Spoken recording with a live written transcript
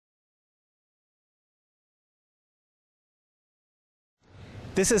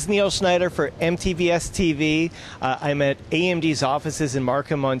This is Neil Schneider for MTBS-TV. I'm at AMD's offices in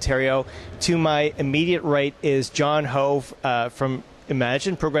Markham, Ontario. To my immediate right is John Hove from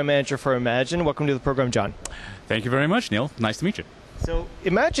eMagin, Program Manager for eMagin. Welcome to the program, John. Thank you very much, Neil. Nice to meet you. So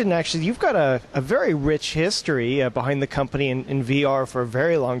eMagin, actually, you've got a very rich history behind the company in VR for a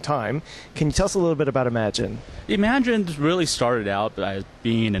very long time. Can you tell us a little bit about eMagin? eMagin really started out as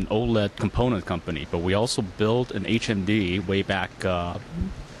being an OLED component company, but we also built an HMD way back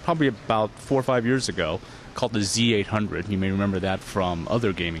probably about 4 or 5 years ago called the Z800. You may remember that from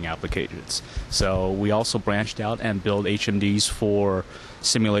other gaming applications. So we also branched out and built HMDs for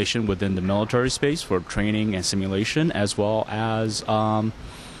simulation within the military space for training and simulation, as well as in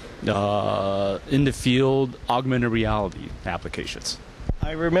the field augmented reality applications.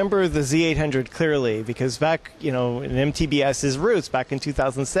 I remember the Z800 clearly because back, in MTBS's roots, back in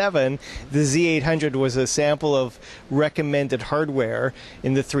 2007, the Z800 was a sample of recommended hardware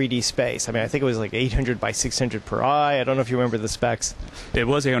in the 3D space. I mean, I think it was like 800 by 600 per eye. I don't know if you remember the specs. It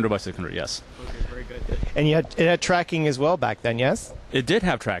was 800 by 600, yes. Okay, very good. And it had tracking as well back then, yes? It did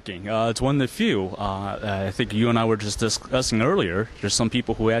have tracking. It's one of the few. I think you and I were just discussing earlier. There's some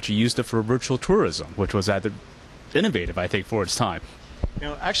people who actually used it for virtual tourism, which was innovative, I think, for its time.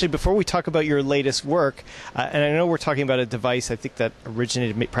 Actually, before we talk about your latest work, and I know we're talking about a device I think that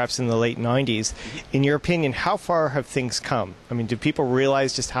originated perhaps in the late 90s, in your opinion, how far have things come? I mean, do people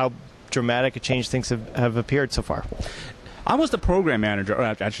realize just how dramatic a change things have appeared so far? I was the program manager, or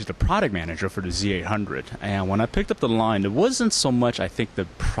actually the product manager for the Z800, and when I picked up the line, it wasn't so much I think the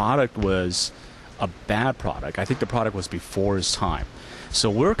product was a bad product. I think the product was before its time. So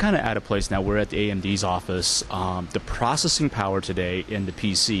we're kind of at a place now, we're at the AMD's office. The processing power today in the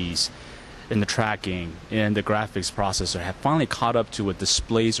PCs, in the tracking, in the graphics processor have finally caught up to what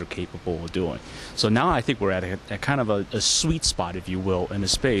displays are capable of doing. So now I think we're at a kind of a sweet spot, if you will, in a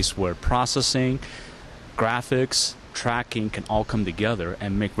space where processing, graphics, tracking can all come together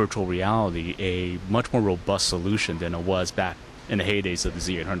and make virtual reality a much more robust solution than it was back in the heydays of the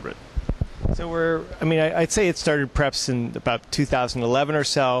Z800. So I'd say it started perhaps in about 2011 or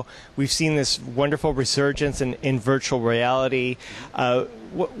so. We've seen this wonderful resurgence in virtual reality.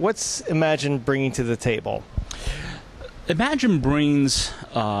 What's eMagin bringing to the table? eMagin brings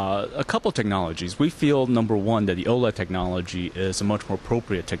a couple technologies. We feel, number one, that the OLED technology is a much more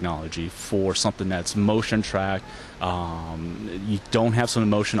appropriate technology for something that's motion tracked. You don't have some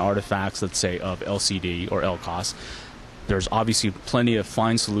motion artifacts, let's say, of LCD or LCOS. There's obviously plenty of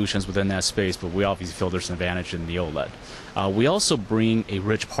fine solutions within that space, but we obviously feel there's an advantage in the OLED. We also bring a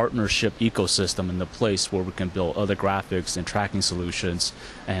rich partnership ecosystem into place where we can build other graphics and tracking solutions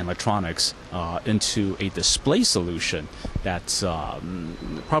and electronics into a display solution that's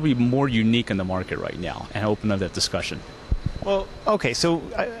probably more unique in the market right now, and open up that discussion. Well, okay, so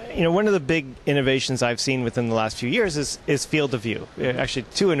one of the big innovations I've seen within the last few years is field of view. Actually,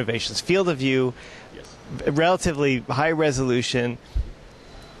 two innovations: field of view, relatively high resolution,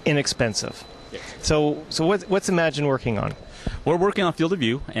 inexpensive. Yes. So what's eMagin working on? We're working on field of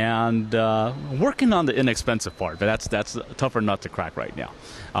view and working on the inexpensive part, but that's a tougher nut to crack right now.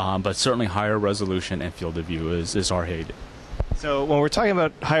 But certainly higher resolution and field of view is our heyday. So when we're talking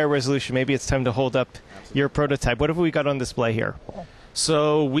about higher resolution, maybe it's time to hold up your prototype. What have we got on display here?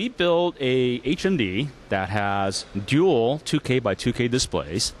 So we built a HMD that has dual 2K by 2K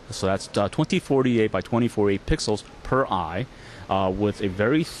displays. So that's 2048 by 2048 pixels per eye with a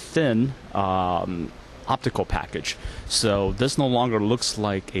very thin optical package. So this no longer looks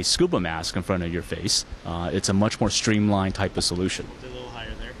like a scuba mask in front of your face. It's a much more streamlined type of solution. A little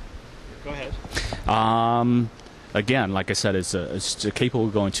higher there. Go ahead. Again, like I said, it's capable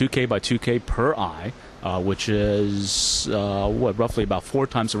of going 2K by 2K per eye. Which is roughly about 4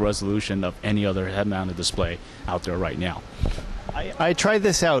 times the resolution of any other head-mounted display out there right now. I tried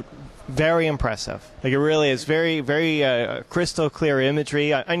this out. Very impressive. Like, it really is very, very crystal clear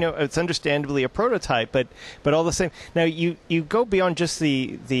imagery. I know it's understandably a prototype, but all the same. Now you go beyond just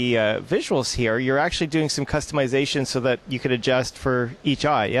the visuals here. You're actually doing some customization so that you could adjust for each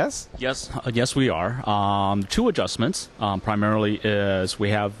eye. Yes. Yes, we are. 2 adjustments. Primarily is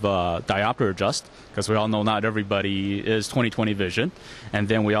we have diopter adjust, because we all know not everybody is 20/20 vision, and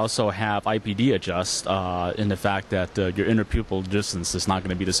then we also have IPD adjust in the fact that your inner pupil distance is not going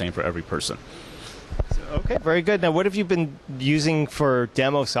to be the same for every person. Okay, very good. Now, what have you been using for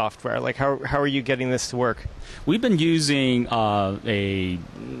demo software? Like, how are you getting this to work? We've been using a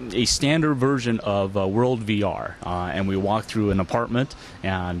standard version of World VR, and we walk through an apartment,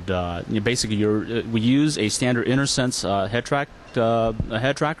 and basically we use a standard InnerSense head track compact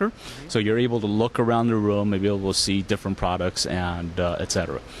head tracker. So you're able to look around the room, maybe able to see different products and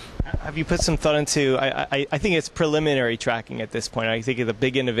etc. Have you put some thought into, I think it's preliminary tracking at this point. I think of the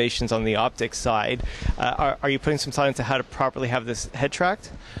big innovations on the optics side. Are you putting some thought into how to properly have this head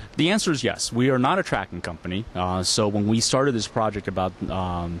tracked? The answer is yes. We are not a tracking company. So when we started this project about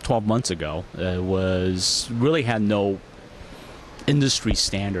 12 months ago, it really had no industry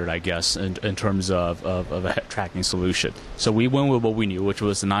standard, I guess, in terms of a head tracking solution. So we went with what we knew, which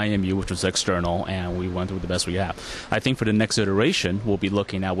was an IMU, which was external, and we went with the best we have. I think for the next iteration, we'll be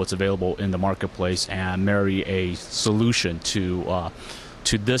looking at what's available in the marketplace and marry a solution to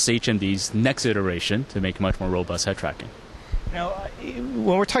this HMD's next iteration to make much more robust head tracking. Now, when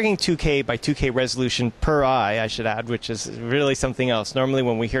we're talking 2K by 2K resolution per eye, I should add, which is really something else. Normally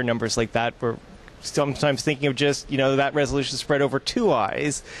when we hear numbers like that, we're sometimes thinking of just, that resolution spread over 2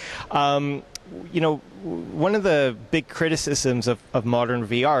 eyes. One of the big criticisms of modern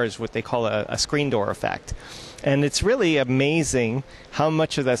VR is what they call a screen door effect. And it's really amazing how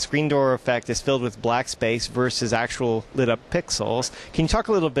much of that screen door effect is filled with black space versus actual lit up pixels. Can you talk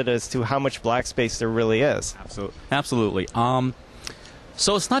a little bit as to how much black space there really is? Absolutely.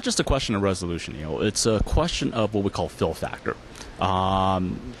 So it's not just a question of resolution, it's a question of what we call fill factor.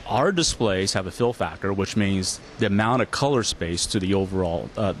 Our displays have a fill factor, which means the amount of color space to the overall,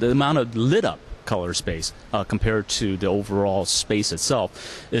 the amount of lit up color space compared to the overall space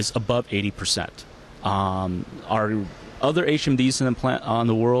itself is above 80%. Our other HMDs on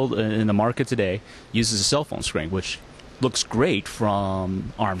the world, in the market today, uses a cell phone screen, which looks great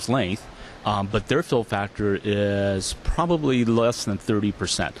from arm's length, but their fill factor is probably less than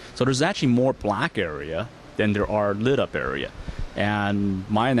 30%. So there's actually more black area than there are lit up area. And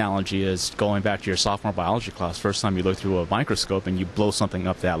my analogy is going back to your sophomore biology class, first time you look through a microscope and you blow something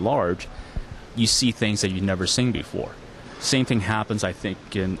up that large, you see things that you've never seen before. Same thing happens, I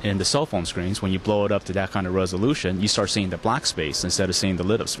think, in the cell phone screens. When you blow it up to that kind of resolution, you start seeing the black space instead of seeing the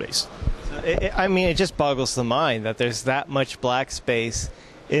lit up space. It just boggles the mind that there's that much black space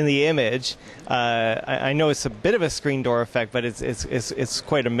in the image. I know it's a bit of a screen door effect, but it's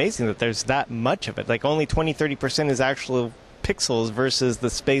quite amazing that there's that much of it. Like only 20-30% is actual pixels versus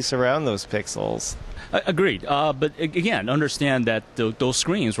the space around those pixels. Agreed. But again, understand that those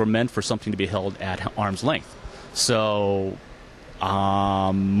screens were meant for something to be held at arm's length. So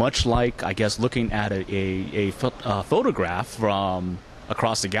much like, I guess, looking at a photograph from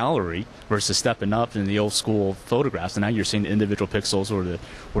across the gallery versus stepping up in the old school photographs, and now you're seeing the individual pixels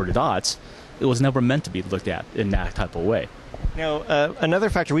or the dots, it was never meant to be looked at in that type of way. Now, another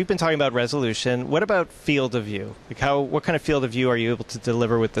factor, we've been talking about resolution. What about field of view? Like what kind of field of view are you able to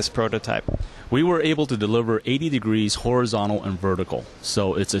deliver with this prototype? We were able to deliver 80 degrees horizontal and vertical.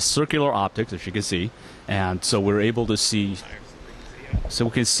 So it's a circular optics, as you can see. And so we're able to see, so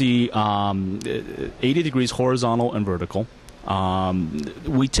we can see 80 degrees horizontal and vertical.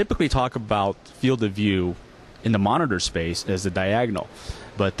 We typically talk about field of view in the monitor space as the diagonal.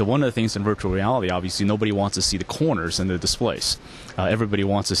 But one of the things in virtual reality, obviously, nobody wants to see the corners in the displays. Everybody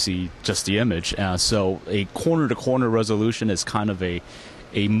wants to see just the image. So a corner-to-corner resolution is kind of a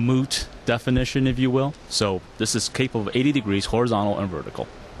moot definition, if you will. So this is capable of 80 degrees horizontal and vertical.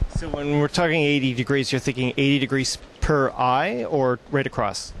 So when we're talking 80 degrees, you're thinking 80 degrees per eye or right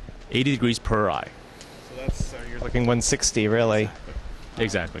across? 80 degrees per eye. So you're looking 160, really.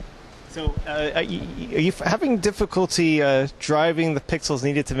 Exactly. So are you having difficulty driving the pixels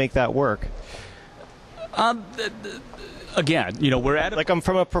needed to make that work? Again, we're at like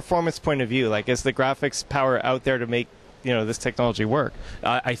from a performance point of view, like is the graphics power out there to make this technology work?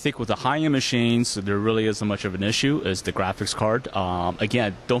 I think with the high-end machines, there really isn't much of an issue as the graphics card.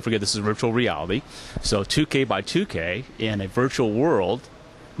 Again, don't forget this is virtual reality. So 2K by 2K in a virtual world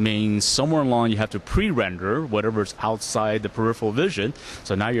means somewhere along you have to pre-render whatever's outside the peripheral vision.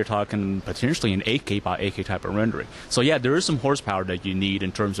 So now you're talking potentially an 8K by 8K type of rendering. So yeah, there is some horsepower that you need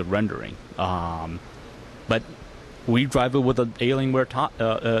in terms of rendering. But we drive it with an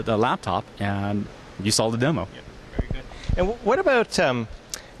Alienware the laptop, and you saw the demo. Yeah, very good. And what about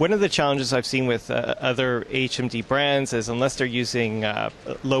one of the challenges I've seen with other HMD brands is unless they're using a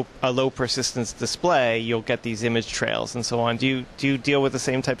low persistence display, you'll get these image trails and so on. Do you deal with the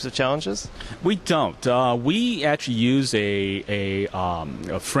same types of challenges? We don't. We actually use a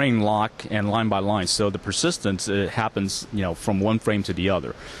frame lock and line by line, so the persistence happens from one frame to the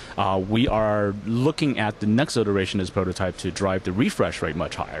other. We are looking at the next iteration of this prototype to drive the refresh rate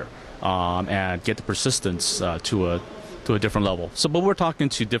much higher and get the persistence to a different level. So, but we're talking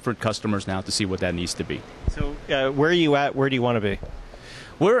to different customers now to see what that needs to be. So, where are you at? Where do you want to be?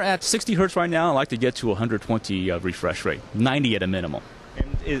 We're at 60 hertz right now. I like to get to 120 refresh rate, 90 at a minimum.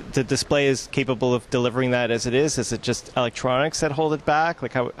 And the display is capable of delivering that as it is? Is it just electronics that hold it back?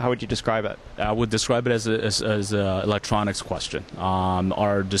 Like, how would you describe it? I would describe it as a electronics question.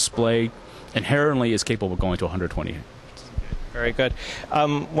 Our display inherently is capable of going to 120. Very good.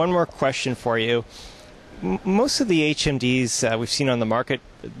 One more question for you. Most of the HMDs we've seen on the market,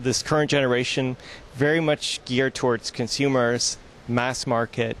 this current generation, very much geared towards consumers, mass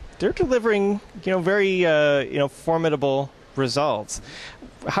market. They're delivering, very, formidable results.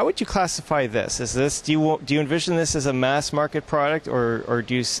 How would you classify this? Is this do you envision this as a mass market product, or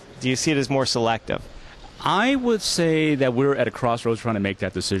do you see it as more selective? I would say that we're at a crossroads trying to make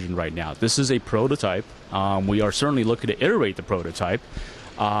that decision right now. This is a prototype. We are certainly looking to iterate the prototype,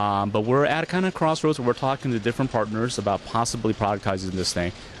 but we're at a kind of crossroads where we're talking to different partners about possibly productizing this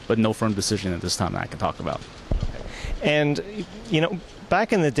thing, but no firm decision at this time that I can talk about. And,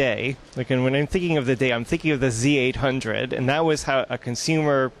 back in the day, when I'm thinking of the day, I'm thinking of the Z800, and that was how a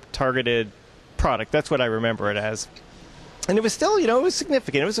consumer-targeted product. That's what I remember it as. And it was still, it was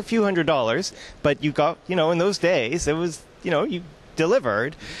significant. It was a few $100s, but you got, in those days, it was, you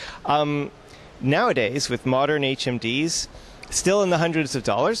delivered. Nowadays, with modern HMDs, still in the hundreds of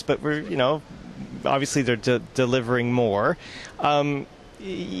dollars, but we're, obviously they're delivering more.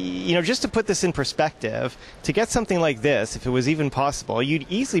 Just to put this in perspective, to get something like this, if it was even possible, you'd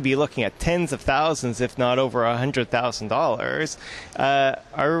easily be looking at tens of thousands, if not over $100,000.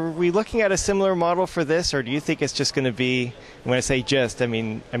 Are we looking at a similar model for this, or do you think it's just going to be, when I say just, I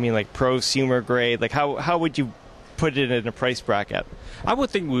mean like prosumer grade? Like how would you put it in a price bracket? I would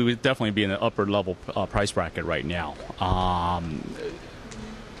think we would definitely be in the upper level price bracket right now.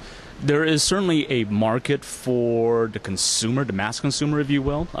 There is certainly a market for the consumer, the mass consumer, if you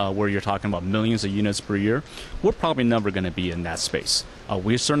will, where you're talking about millions of units per year. We're probably never going to be in that space.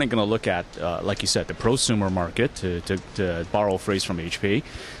 We're certainly going to look at, like you said, the prosumer market, to borrow a phrase from HP,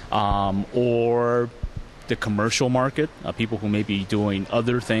 or the commercial market, people who may be doing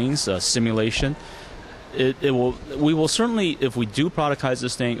other things, simulation. We will certainly, if we do productize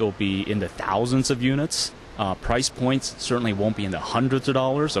this thing, it will be in the thousands of units. Price points certainly won't be in the hundreds of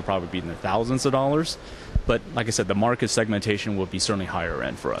dollars. They'll probably be in the thousands of dollars. But like I said, the market segmentation will be certainly higher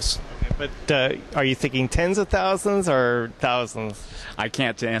end for us. But are you thinking tens of thousands or thousands? I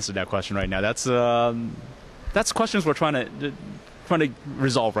can't answer that question right now. That's questions we're trying to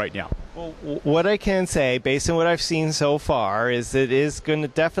resolve right now. Well, what I can say, based on what I've seen so far, is it is going to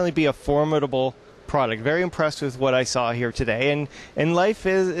definitely be a formidable product. Very impressed with what I saw here today, and in life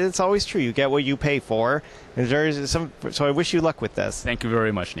it's always true. You get what you pay for, and so I wish you luck with this. Thank you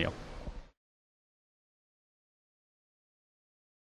very much, Neil.